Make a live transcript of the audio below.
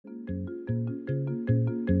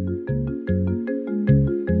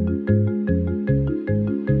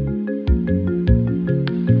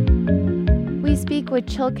with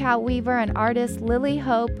Chilkat weaver and artist Lily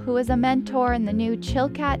Hope, who is a mentor in the new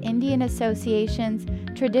Chilkat Indian Association's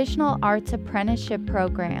Traditional Arts Apprenticeship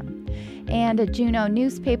Program. And a Juneau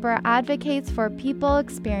newspaper advocates for people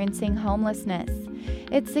experiencing homelessness.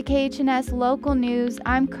 It's the KHNS Local News.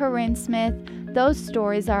 I'm Corinne Smith. Those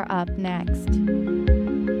stories are up next.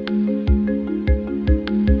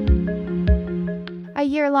 A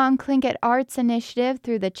year-long Tlingit Arts initiative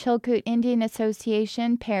through the Chilkoot Indian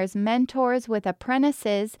Association pairs mentors with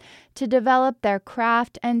apprentices to develop their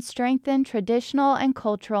craft and strengthen traditional and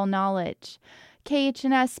cultural knowledge.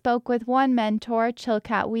 KHNS spoke with one mentor,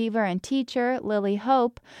 Chilkat weaver and teacher Lily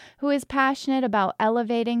Hope, who is passionate about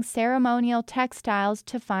elevating ceremonial textiles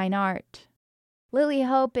to fine art. Lily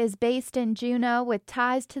Hope is based in Juneau with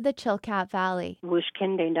ties to the Chilkat Valley.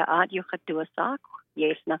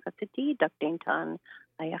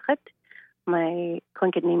 My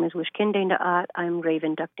Tlingit name is Wishkindenda'at. I'm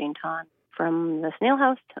Raven Duckdaintan from the Snail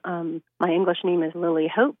House. My English name is Lily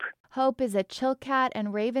Hope. Hope is a Chilkat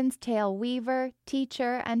and Raven's Tail weaver,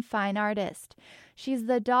 teacher, and fine artist. She's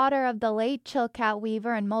the daughter of the late Chilkat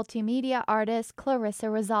weaver and multimedia artist Clarissa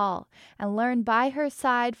Rizal, and learned by her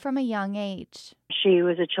side from a young age. She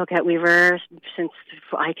was a Chilkat weaver since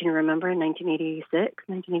I can remember, 1986,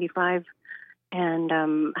 1985, and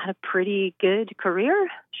had a pretty good career.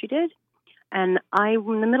 She did. And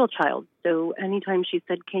I'm the middle child, so anytime she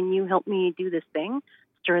said, "Can you help me do this thing?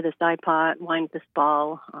 Stir this dye pot, wind this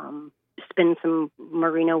ball, spin some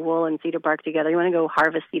merino wool and cedar bark together. You want to go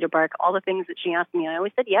harvest cedar bark?" All the things that she asked me, I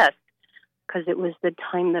always said yes, because it was the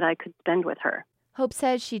time that I could spend with her. Hope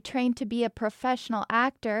says she trained to be a professional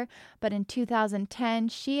actor, but in 2010,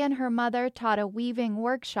 she and her mother taught a weaving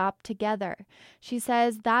workshop together. She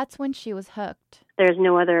says that's when she was hooked. There's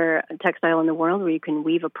no other textile in the world where you can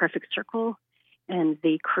weave a perfect circle, and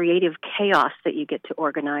the creative chaos that you get to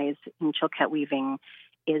organize in Chilkat weaving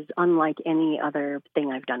is unlike any other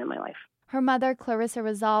thing I've done in my life. Her mother, Clarissa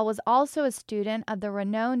Rizal, was also a student of the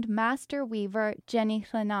renowned master weaver Jenny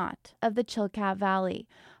Hlanat of the Chilkat Valley.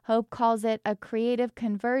 Hope calls it a creative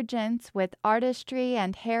convergence with artistry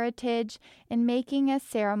and heritage in making a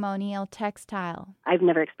ceremonial textile. I've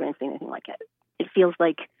never experienced anything like it. It feels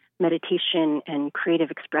like meditation and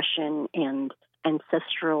creative expression and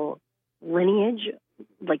ancestral lineage,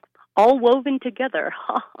 like all woven together.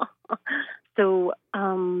 So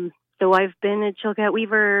I've been a Chilkat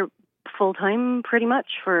weaver full-time pretty much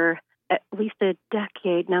for at least a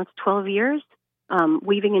decade. Now it's 12 years,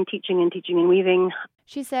 weaving and teaching and weaving.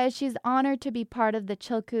 She says she's honored to be part of the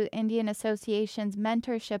Chilkoot Indian Association's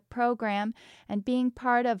mentorship program and being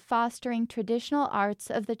part of fostering traditional arts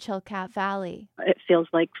of the Chilkat Valley. It feels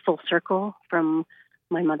like full circle from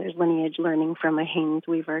my mother's lineage, learning from a Haynes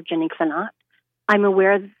weaver, Jenny Hlanat. I'm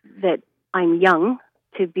aware that I'm young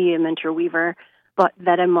to be a mentor weaver, but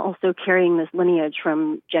that I'm also carrying this lineage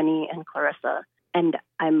from Jenny and Clarissa. And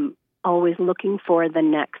I'm always looking for the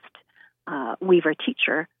next weaver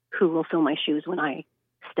teacher who will fill my shoes when I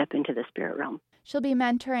step into the spirit realm. She'll be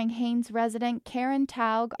mentoring Haynes resident Karen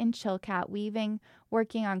Taug in Chilkat weaving,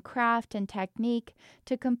 working on craft and technique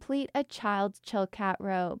to complete a child's Chilkat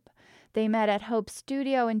robe. They met at Hope's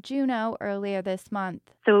studio in Juneau earlier this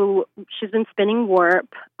month. So she's been spinning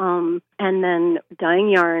warp and then dyeing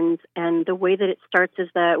yarns. And the way that it starts is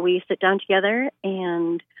that we sit down together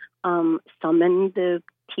and summon the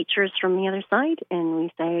teachers from the other side. And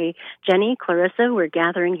we say, "Jenny, Clarissa, we're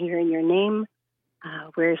gathering here in your name.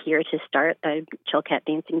 We're here to start a Chilkat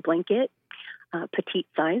dancing blanket, petite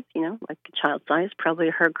size, like a child size. Probably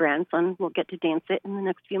her grandson will get to dance it in the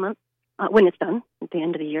next few months when it's done at the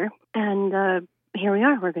end of the year. And here we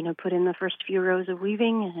are. We're going to put in the first few rows of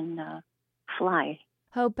weaving and fly."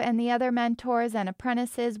 Hope and the other mentors and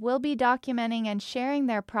apprentices will be documenting and sharing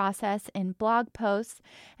their process in blog posts,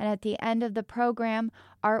 and at the end of the program,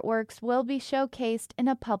 artworks will be showcased in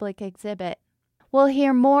a public exhibit. We'll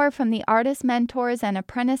hear more from the artist mentors and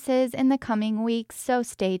apprentices in the coming weeks, so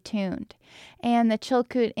stay tuned. And the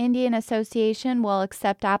Chilkoot Indian Association will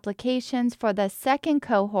accept applications for the second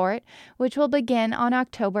cohort, which will begin on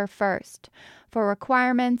October 1st. For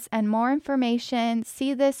requirements and more information,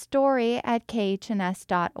 see this story at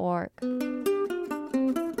khns.org.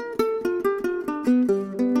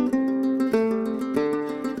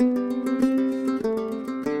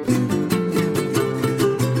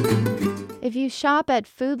 If you shop at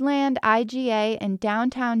Foodland IGA in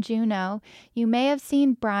downtown Juneau, you may have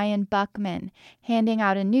seen Brian Buckman handing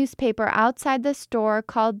out a newspaper outside the store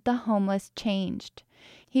called The Homeless Changed.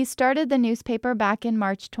 He started the newspaper back in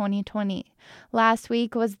March 2020. Last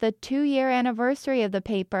week was the 2-year anniversary of the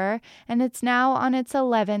paper, and it's now on its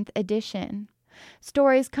 11th edition.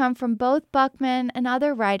 Stories come from both Buckman and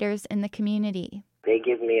other writers in the community. They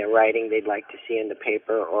give me a writing they'd like to see in the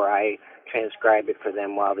paper, or I transcribe it for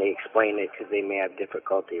them while they explain it because they may have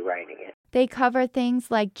difficulty writing it. They cover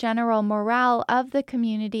things like general morale of the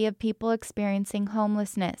community of people experiencing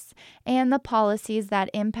homelessness and the policies that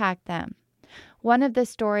impact them. One of the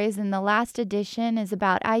stories in the last edition is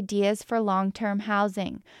about ideas for long-term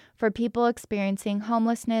housing for people experiencing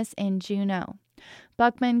homelessness in Juneau.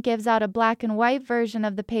 Buckman gives out a black and white version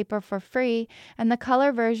of the paper for free, and the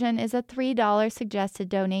color version is a $3 suggested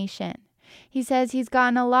donation. He says he's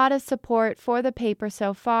gotten a lot of support for the paper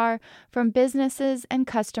so far from businesses and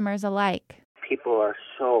customers alike. People are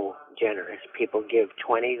so generous. People give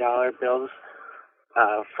 $20 bills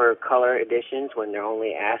for color editions when they're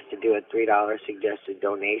only asked to do a $3 suggested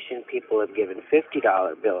donation. People have given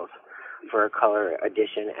 $50 bills for a color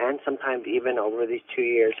edition, and sometimes even over these 2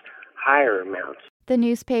 years, higher amounts. The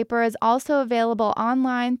newspaper is also available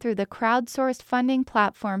online through the crowdsourced funding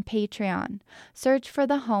platform Patreon. Search for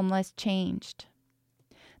The Homeless Changed.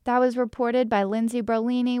 That was reported by Lindsay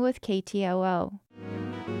Brolini with KTOO.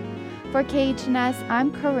 For KHNS,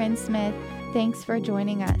 I'm Corinne Smith. Thanks for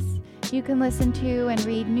joining us. You can listen to and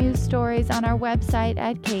read news stories on our website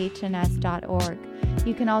at khns.org.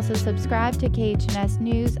 You can also subscribe to KHNS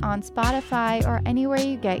News on Spotify or anywhere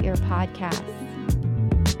you get your podcasts.